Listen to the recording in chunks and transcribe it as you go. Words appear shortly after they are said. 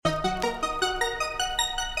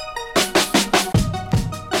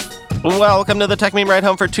Welcome to the Tech Meme Ride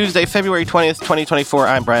Home for Tuesday, February 20th, 2024.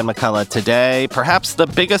 I'm Brian McCullough. Today, perhaps the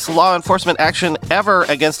biggest law enforcement action ever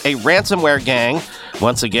against a ransomware gang.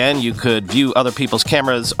 Once again, you could view other people's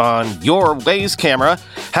cameras on your Waze camera.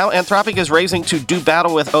 How Anthropic is raising to do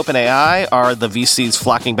battle with OpenAI. Are the VCs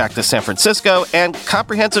flocking back to San Francisco? And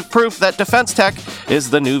comprehensive proof that defense tech is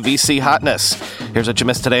the new VC hotness. Here's what you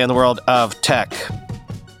missed today in the world of tech.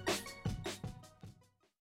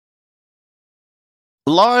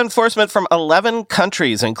 Law enforcement from 11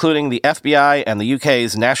 countries, including the FBI and the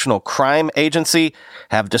UK's National Crime Agency,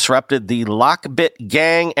 have disrupted the LockBit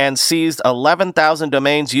gang and seized 11,000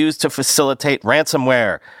 domains used to facilitate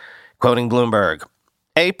ransomware. Quoting Bloomberg,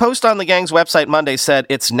 a post on the gang's website Monday said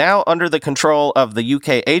it's now under the control of the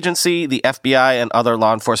UK agency, the FBI, and other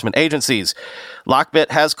law enforcement agencies.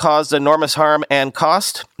 LockBit has caused enormous harm and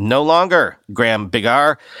cost. No longer, Graham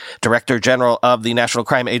Bigar, Director General of the National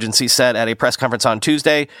Crime Agency, said at a press conference on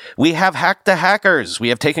Tuesday, "We have hacked the hackers. We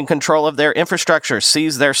have taken control of their infrastructure,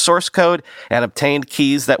 seized their source code, and obtained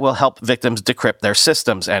keys that will help victims decrypt their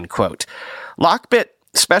systems," end quote. LockBit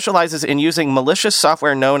specializes in using malicious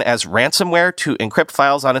software known as ransomware to encrypt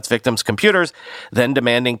files on its victims' computers, then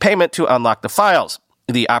demanding payment to unlock the files.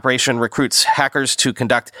 The operation recruits hackers to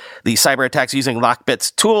conduct the cyber attacks using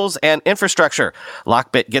LockBit's tools and infrastructure.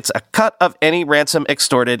 LockBit gets a cut of any ransom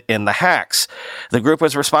extorted in the hacks. The group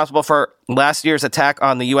was responsible for last year's attack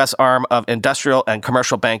on the U.S. arm of Industrial and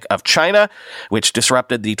Commercial Bank of China, which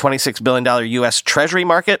disrupted the $26 billion U.S. Treasury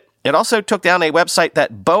market. It also took down a website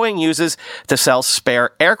that Boeing uses to sell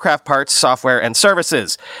spare aircraft parts, software, and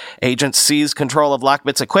services. Agents seized control of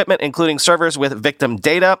LockBit's equipment, including servers with victim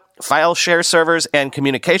data, file share servers, and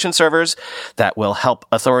communication servers that will help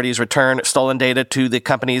authorities return stolen data to the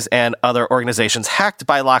companies and other organizations hacked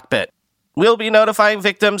by LockBit. "We'll be notifying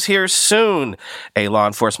victims here soon," a law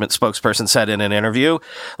enforcement spokesperson said in an interview.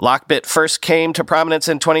 LockBit first came to prominence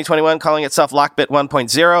in 2021, calling itself LockBit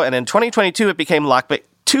 1.0, and in 2022 it became LockBit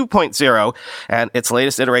 2.0, and its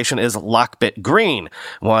latest iteration is LockBit Green.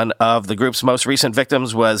 One of the group's most recent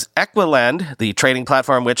victims was Equilend, the trading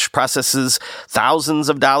platform which processes thousands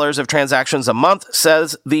of dollars of transactions a month,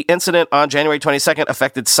 says the incident on January 22nd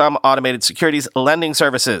affected some automated securities lending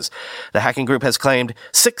services. The hacking group has claimed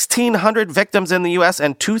 1,600 victims in the U.S.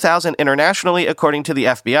 and 2,000 internationally, according to the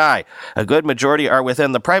FBI. A good majority are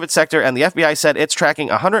within the private sector, and the FBI said it's tracking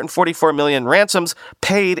 144 million ransoms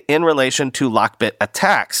paid in relation to LockBit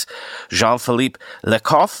attacks. Jean-Philippe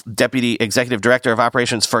Lecoff, Deputy Executive Director of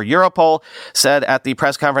Operations for Europol, said at the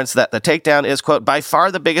press conference that the takedown is, quote, by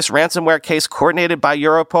far the biggest ransomware case coordinated by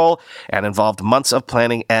Europol and involved months of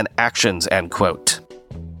planning and actions, end quote.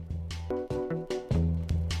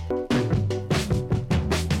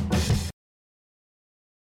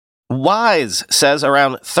 Wise says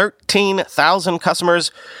around 13,000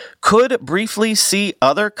 customers could briefly see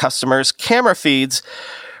other customers' camera feeds,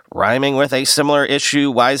 rhyming with a similar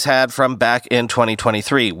issue Wise had from back in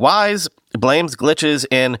 2023. Wise blames glitches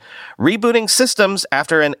in rebooting systems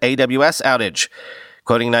after an AWS outage.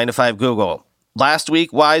 Quoting 9to5 Google, last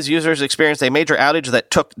week, Wise users experienced a major outage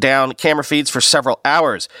that took down camera feeds for several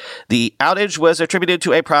hours. The outage was attributed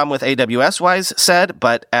to a problem with AWS, Wise said,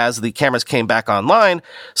 but as the cameras came back online,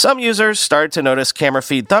 some users started to notice camera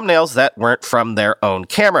feed thumbnails that weren't from their own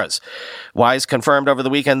cameras. Wise confirmed over the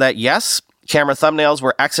weekend that yes, camera thumbnails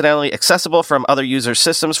were accidentally accessible from other users'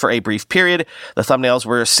 systems for a brief period. The thumbnails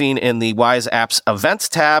were seen in the Wise app's Events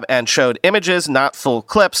tab and showed images, not full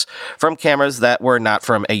clips, from cameras that were not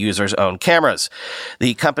from a user's own cameras.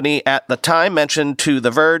 The company at the time mentioned to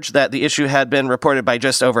The Verge that the issue had been reported by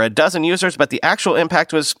just over a dozen users, but the actual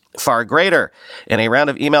impact was far greater. In a round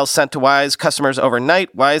of emails sent to Wise customers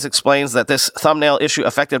overnight, Wise explains that this thumbnail issue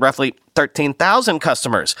affected roughly 13,000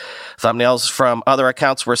 customers. Thumbnails from other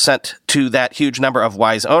accounts were sent to that huge number of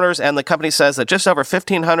Wise owners, and the company says that just over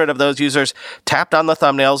 1,500 of those users tapped on the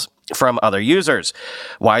thumbnails from other users.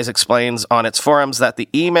 Wise explains on its forums that the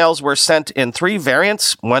emails were sent in 3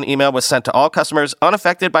 variants. One email was sent to all customers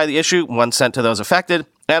unaffected by the issue, one sent to those affected,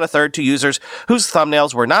 and a third to users whose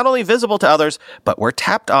thumbnails were not only visible to others, but were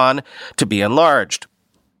tapped on to be enlarged.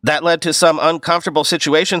 That led to some uncomfortable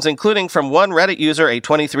situations, including from one Reddit user, a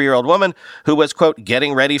 23-year-old woman, who was, quote,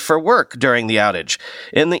 getting ready for work during the outage.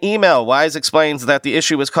 In the email, Wise explains that the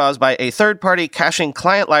issue was caused by a third-party caching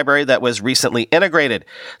client library that was recently integrated.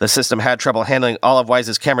 The system had trouble handling all of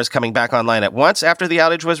Wise's cameras coming back online at once after the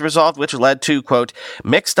outage was resolved, which led to, quote,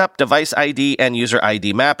 mixed-up device ID and user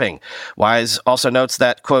ID mapping. Wise also notes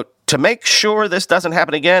that, quote, to make sure this doesn't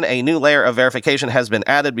happen again, a new layer of verification has been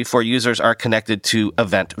added before users are connected to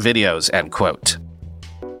event videos, end quote.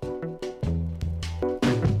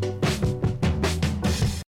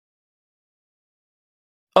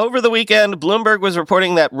 Over the weekend, Bloomberg was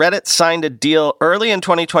reporting that Reddit signed a deal early in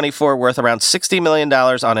 2024 worth around $60 million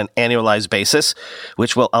on an annualized basis,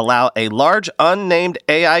 which will allow a large unnamed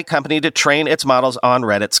AI company to train its models on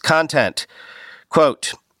Reddit's content.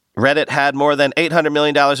 Quote, Reddit had more than $800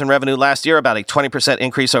 million in revenue last year, about a 20%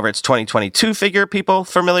 increase over its 2022 figure, people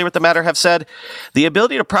familiar with the matter have said. The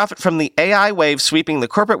ability to profit from the AI wave sweeping the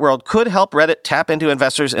corporate world could help Reddit tap into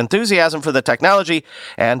investors' enthusiasm for the technology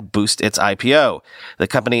and boost its IPO. The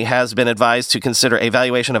company has been advised to consider a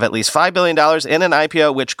valuation of at least $5 billion in an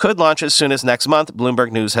IPO, which could launch as soon as next month,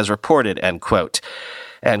 Bloomberg News has reported, end quote.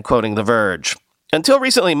 And quoting The Verge. Until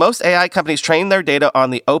recently, most AI companies train their data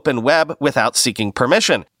on the open web without seeking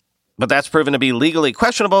permission. But that's proven to be legally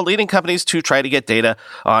questionable, leading companies to try to get data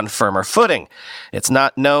on firmer footing. It's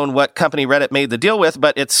not known what company Reddit made the deal with,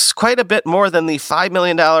 but it's quite a bit more than the $5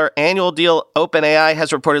 million annual deal OpenAI has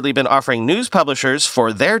reportedly been offering news publishers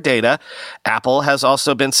for their data. Apple has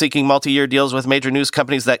also been seeking multi-year deals with major news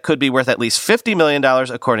companies that could be worth at least $50 million,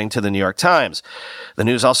 according to the New York Times. The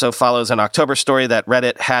news also follows an October story that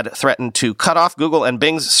Reddit had threatened to cut off Google and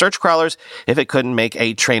Bing's search crawlers if it couldn't make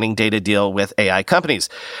a training data deal with AI companies.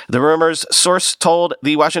 The rumors source told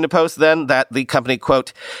the Washington Post then that the company,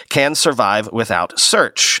 quote, can survive without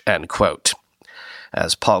search, end quote.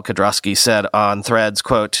 As Paul Kodrowski said on Threads,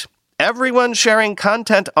 quote, everyone sharing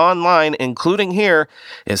content online, including here,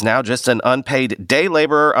 is now just an unpaid day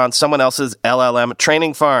laborer on someone else's LLM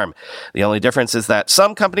training farm. The only difference is that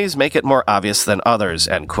some companies make it more obvious than others,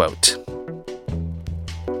 end quote.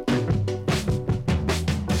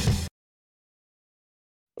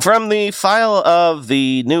 From the file of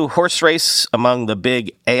the new horse race among the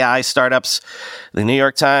big AI startups, the New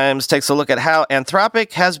York Times takes a look at how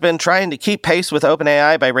Anthropic has been trying to keep pace with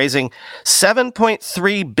OpenAI by raising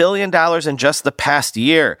 $7.3 billion in just the past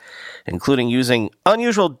year, including using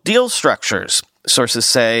unusual deal structures. Sources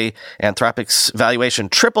say Anthropic's valuation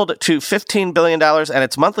tripled to $15 billion, and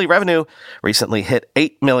its monthly revenue recently hit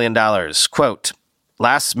 $8 million. Quote,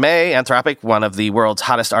 last May, Anthropic, one of the world's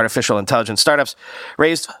hottest artificial intelligence startups,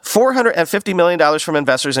 raised $450 million from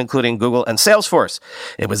investors, including Google and Salesforce.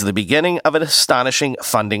 It was the beginning of an astonishing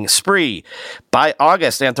funding spree. By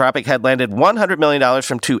August, Anthropic had landed $100 million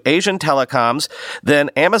from two Asian telecoms. Then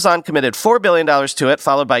Amazon committed $4 billion to it,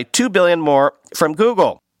 followed by $2 billion more from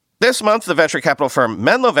Google. This month, the venture capital firm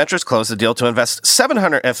Menlo Ventures closed the deal to invest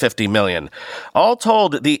 $750 million. All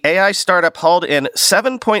told, the AI startup hauled in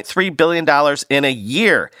 $7.3 billion in a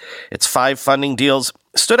year. Its 5 funding deals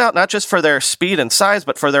stood out not just for their speed and size,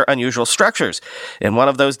 but for their unusual structures. In one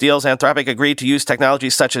of those deals, Anthropic agreed to use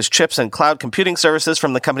technologies such as chips and cloud computing services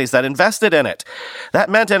from the companies that invested in it. That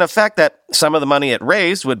meant, in effect, that some of the money it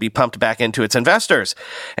raised would be pumped back into its investors.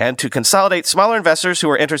 And to consolidate smaller investors who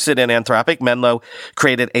were interested in Anthropic, Menlo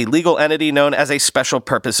created a legal entity known as a special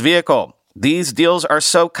purpose vehicle. These deals are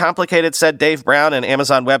so complicated, said Dave Brown, an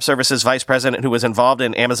Amazon Web Services vice president who was involved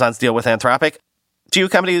in Amazon's deal with Anthropic. Few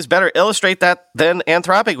companies better illustrate that than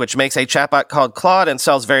Anthropic, which makes a chatbot called Claude and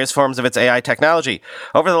sells various forms of its AI technology.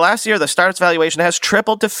 Over the last year, the startup's valuation has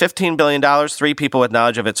tripled to $15 billion. 3 people with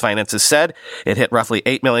knowledge of its finances said it hit roughly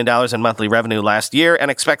 $8 million in monthly revenue last year and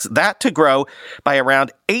expects that to grow by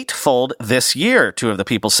around 8-fold this year, 2 of the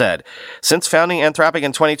people said. Since founding Anthropic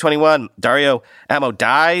in 2021, Dario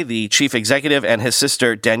Amodei, the chief executive, and his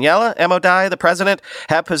sister Daniela Amodei, the president,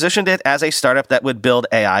 have positioned it as a startup that would build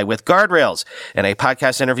AI with guardrails. In a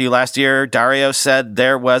podcast interview last year, Dario said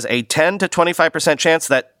there was a 10 to 25% chance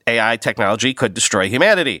that AI technology could destroy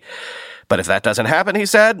humanity. But if that doesn't happen, he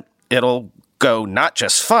said, it'll go not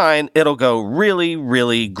just fine, it'll go really,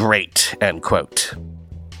 really great, end quote.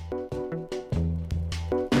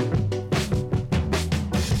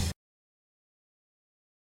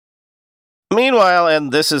 Meanwhile,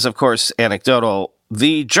 and this is of course anecdotal,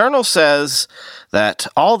 the journal says that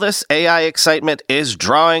all this AI excitement is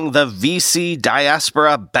drawing the VC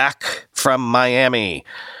diaspora back from Miami.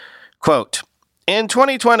 Quote, in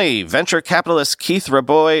 2020, venture capitalist Keith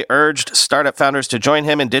Rabois urged startup founders to join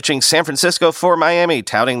him in ditching San Francisco for Miami,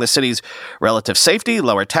 touting the city's relative safety,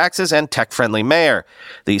 lower taxes, and tech-friendly mayor.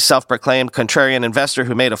 The self-proclaimed contrarian investor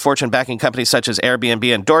who made a fortune backing companies such as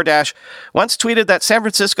Airbnb and DoorDash once tweeted that San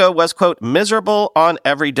Francisco was, quote, miserable on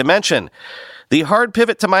every dimension. The hard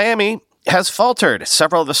pivot to Miami has faltered.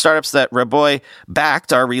 Several of the startups that Rabois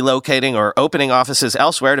backed are relocating or opening offices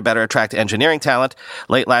elsewhere to better attract engineering talent.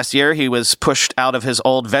 Late last year, he was pushed out of his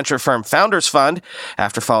old venture firm Founders Fund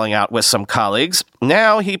after falling out with some colleagues.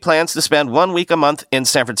 Now he plans to spend 1 week a month in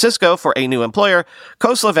San Francisco for a new employer,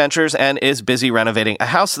 Khosla Ventures, and is busy renovating a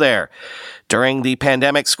house there. During the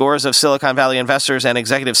pandemic, scores of Silicon Valley investors and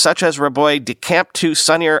executives such as Rabois decamped to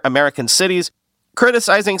sunnier American cities.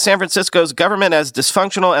 criticizing San Francisco's government as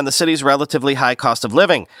dysfunctional and the city's relatively high cost of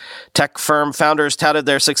living. Tech firm founders touted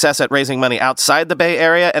their success at raising money outside the Bay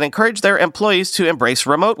Area and encouraged their employees to embrace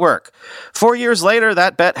remote work. 4 years later,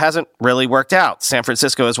 that bet hasn't really worked out. San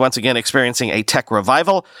Francisco is once again experiencing a tech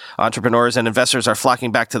revival. Entrepreneurs and investors are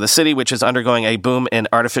flocking back to the city, which is undergoing a boom in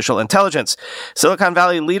artificial intelligence. Silicon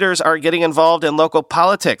Valley leaders are getting involved in local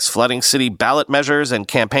politics, flooding city ballot measures and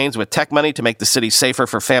campaigns with tech money to make the city safer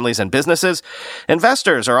for families and businesses.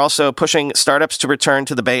 Investors are also pushing startups to return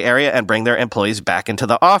to the Bay Area and bring their employees back into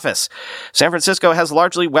the office. San Francisco has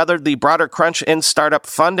largely weathered the broader crunch in startup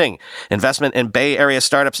funding. Investment in Bay Area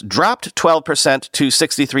startups dropped 12% to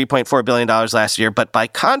 $63.4 billion last year, but by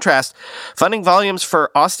contrast, funding volumes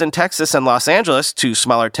for Austin, Texas, and Los Angeles, two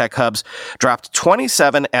smaller tech hubs, dropped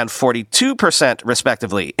 27% and 42%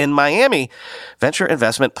 respectively. In Miami, venture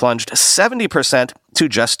investment plunged 70% to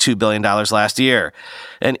just $2 billion last year.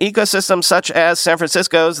 An ecosystem such as San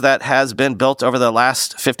Francisco's that has been built over the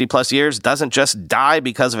last 50 plus years doesn't just die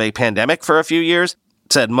because of a pandemic for a few years,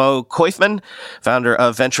 said Mo Koifman, founder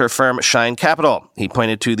of venture firm Shine Capital. He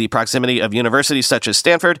pointed to the proximity of universities such as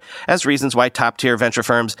Stanford as reasons why top-tier venture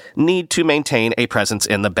firms need to maintain a presence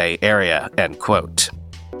in the Bay Area, end quote.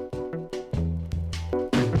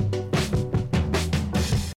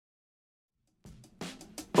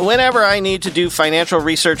 Whenever I need to do financial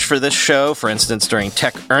research for this show, for instance during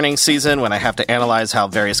tech earnings season when I have to analyze how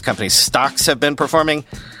various companies' stocks have been performing,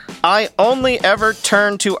 I only ever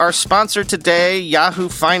turn to our sponsor today, Yahoo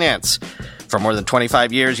Finance. For more than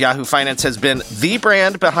 25 years, Yahoo Finance has been the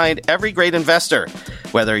brand behind every great investor.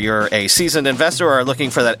 Whether you're a seasoned investor or are looking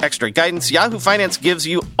for that extra guidance, Yahoo Finance gives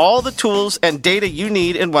you all the tools and data you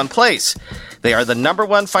need in one place. They are the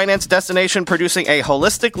 #1 finance destination producing a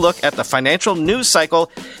holistic look at the financial news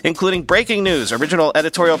cycle, including breaking news, original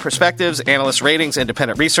editorial perspectives, analyst ratings,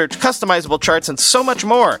 independent research, customizable charts, and so much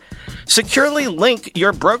more. Securely link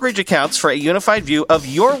your brokerage accounts for a unified view of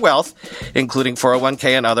your wealth, including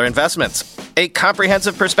 401k and other investments. A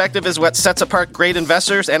comprehensive perspective is what sets apart great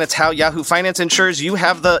investors, and it's how Yahoo Finance ensures you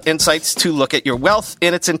have the insights to look at your wealth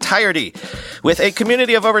in its entirety. With a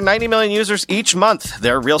community of over 90 million users each month,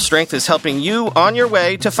 their real strength is helping you on your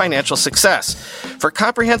way to financial success. For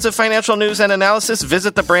comprehensive financial news and analysis,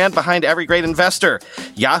 visit the brand behind every great investor,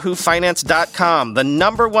 yahoofinance.com, the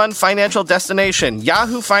 #1 financial destination,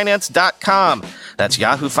 yahoofinance.com. That's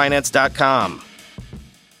yahoofinance.com.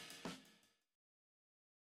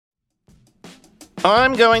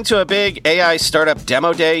 I'm going to a big AI startup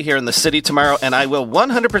demo day here in the city tomorrow, and I will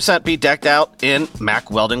 100% be decked out in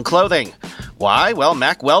Mack Weldon clothing. Why? Well,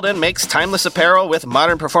 Mack Weldon makes timeless apparel with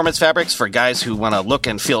modern performance fabrics for guys who want to look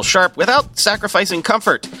and feel sharp without sacrificing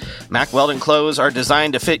comfort. Mack Weldon clothes are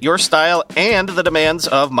designed to fit your style and the demands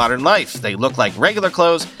of modern life. They look like regular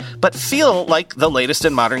clothes, but feel like the latest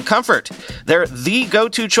in modern comfort. They're the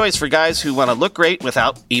go-to choice for guys who want to look great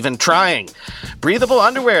without even trying. Breathable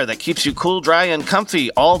underwear that keeps you cool, dry, and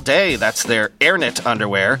comfy all day. That's their AirKnit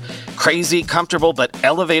underwear. Crazy, comfortable, but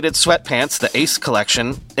elevated sweatpants, the Ace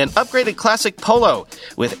collection. An upgraded classic polo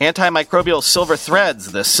with antimicrobial silver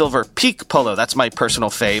threads, the Silver Peak polo. That's my personal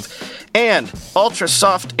fave. And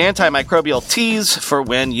ultra-soft antimicrobial tees for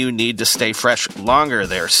when you need to stay fresh longer.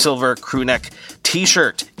 Their silver crewneck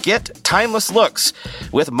t-shirt. Get timeless looks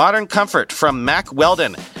with modern comfort from Mack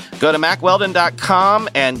Weldon. Go to MackWeldon.com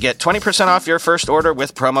and get 20% off your first order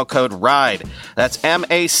with promo code RIDE. That's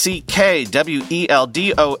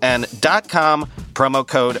MackWeldon.com, promo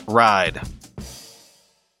code RIDE.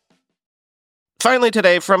 Finally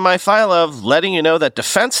today, from my file of letting you know that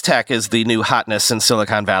defense tech is the new hotness in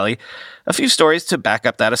Silicon Valley, a few stories to back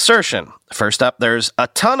up that assertion. First up, there's a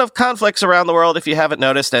ton of conflicts around the world, if you haven't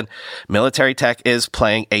noticed, and military tech is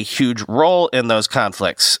playing a huge role in those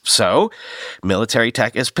conflicts. So, military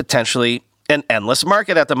tech is potentially an endless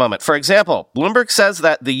market at the moment. For example, Bloomberg says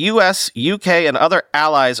that the US, UK, and other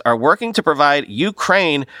allies are working to provide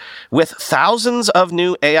Ukraine with thousands of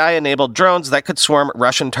new AI-enabled drones that could swarm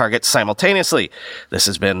Russian targets simultaneously. This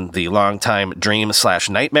has been the long-time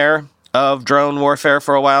dream/nightmare of drone warfare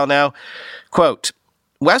for a while now. Quote,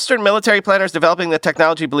 Western military planners developing the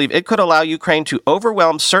technology believe it could allow Ukraine to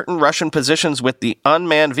overwhelm certain Russian positions with the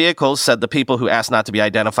unmanned vehicles, said the people who asked not to be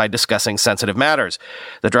identified discussing sensitive matters.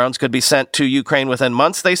 The drones could be sent to Ukraine within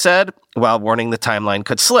months, they said, while warning the timeline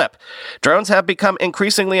could slip. Drones have become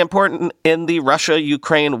increasingly important in the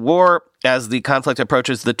Russia-Ukraine war as the conflict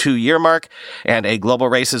approaches the 2-year mark, and a global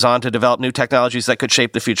race is on to develop new technologies that could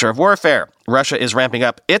shape the future of warfare. Russia is ramping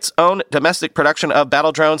up its own domestic production of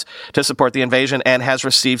battle drones to support the invasion and has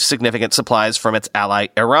received significant supplies from its ally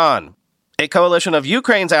Iran. A coalition of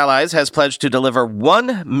Ukraine's allies has pledged to deliver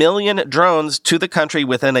 1 million drones to the country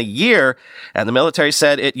within a year, and the military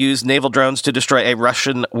said it used naval drones to destroy a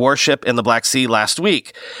Russian warship in the Black Sea last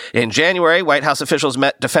week. In January, White House officials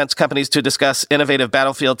met defense companies to discuss innovative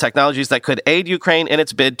battlefield technologies that could aid Ukraine in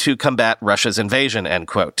its bid to combat Russia's invasion, end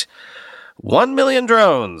quote. 1 million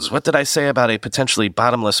drones. What did I say about a potentially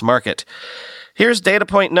bottomless market? Here's data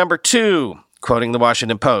point number 2, quoting the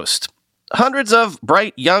Washington Post. Hundreds of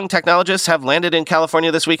bright young technologists have landed in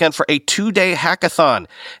California this weekend for a 2-day hackathon,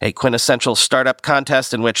 a quintessential startup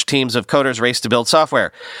contest in which teams of coders race to build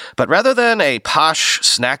software. But rather than a posh,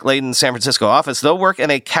 snack-laden San Francisco office, they'll work in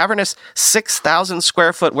a cavernous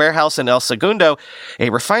 6,000-square-foot warehouse in El Segundo, a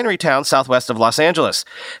refinery town southwest of Los Angeles.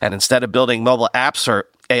 And instead of building mobile apps or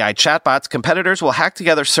AI chatbots, competitors will hack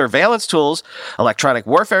together surveillance tools, electronic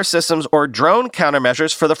warfare systems, or drone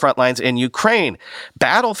countermeasures for the front lines in Ukraine.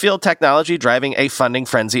 Battlefield technology driving a funding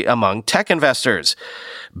frenzy among tech investors.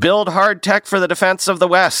 Build hard tech for the defense of the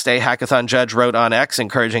West, a hackathon judge wrote on X,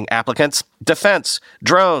 encouraging applicants. Defense,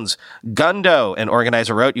 drones, Gundo, an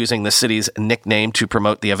organizer wrote, using the city's nickname to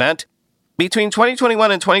promote the event. Between 2021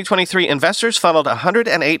 and 2023, investors funneled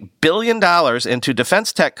 $108 billion into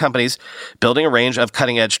defense tech companies, building a range of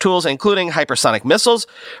cutting-edge tools, including hypersonic missiles,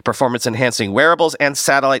 performance-enhancing wearables, and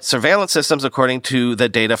satellite surveillance systems, according to the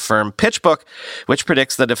data firm PitchBook, which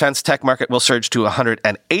predicts the defense tech market will surge to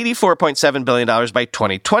 $184.7 billion by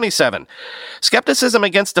 2027. Skepticism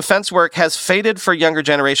against defense work has faded for younger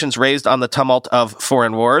generations raised on the tumult of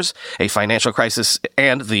foreign wars, a financial crisis,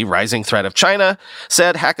 and the rising threat of China,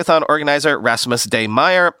 said hackathon organizer Rasmus De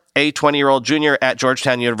Meyer, a 20-year-old junior at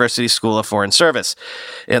Georgetown University School of Foreign Service.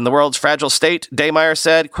 In the world's fragile state, De Meyer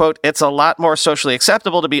said, quote, "It's a lot more socially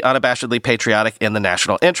acceptable to be unabashedly patriotic in the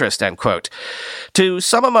national interest," end quote. To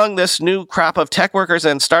some among this new crop of tech workers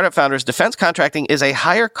and startup founders, defense contracting is a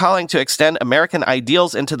higher calling to extend American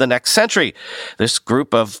ideals into the next century. This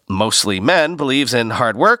group of mostly men believes in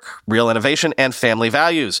hard work, real innovation, and family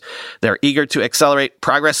values. They're eager to accelerate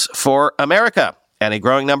progress for America, and a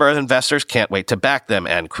growing number of investors can't wait to back them,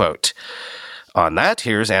 end quote. On that,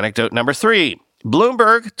 here's anecdote number 3.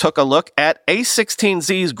 Bloomberg took a look at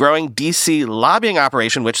A16Z's growing D.C. lobbying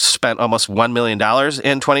operation, which spent almost $1 million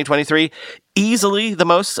in 2023, easily the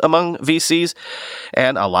most among VCs,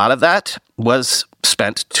 and a lot of that was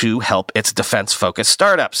spent to help its defense-focused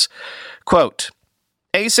startups. Quote,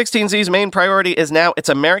 A16Z's main priority is now its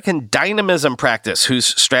American Dynamism practice, whose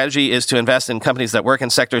strategy is to invest in companies that work in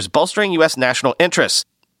sectors bolstering U.S. national interests.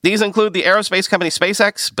 These include the aerospace company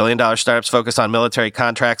SpaceX, billion-dollar startups focused on military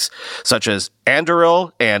contracts such as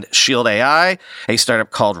Anduril and Shield AI, a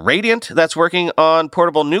startup called Radiant that's working on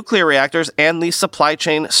portable nuclear reactors, and the supply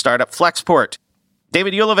chain startup Flexport.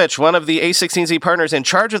 David Yulovich, one of the A16Z partners in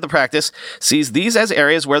charge of the practice, sees these as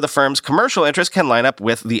areas where the firm's commercial interests can line up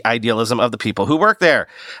with the idealism of the people who work there.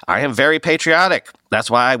 "I am very patriotic. That's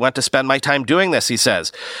why I want to spend my time doing this," he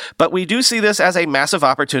says. But we do see this as a massive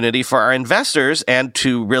opportunity for our investors and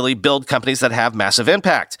to really build companies that have massive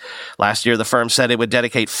impact. Last year, the firm said it would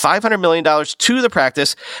dedicate $500 million to the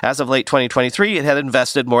practice. As of late 2023, it had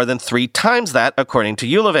invested more than 3 times that, according to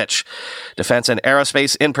Yulovich. Defense and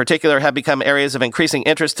aerospace in particular have become areas of increasing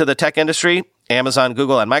interest to the tech industry. Amazon,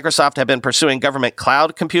 Google, and Microsoft have been pursuing government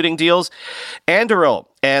cloud computing deals. Anduril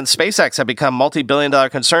and SpaceX have become multi-billion-dollar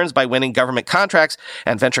concerns by winning government contracts,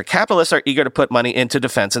 and venture capitalists are eager to put money into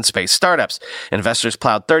defense and space startups. Investors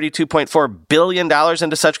plowed $32.4 billion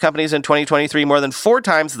into such companies in 2023, more than 4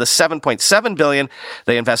 times the $7.7 billion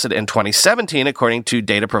they invested in 2017, according to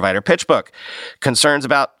data provider PitchBook. Concerns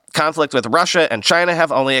about conflict with Russia and China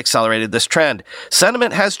have only accelerated this trend.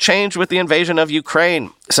 Sentiment has changed with the invasion of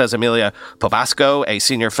Ukraine, says Amelia Pobasco, a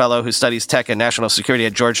senior fellow who studies tech and national security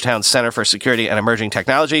at Georgetown Center for Security and Emerging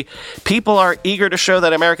Technology. "People are eager to show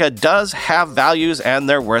that America does have values and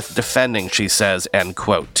they're worth defending," she says, end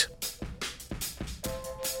quote.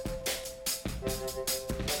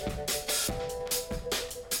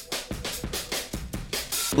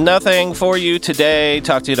 Nothing for you today.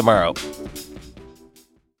 Talk to you tomorrow.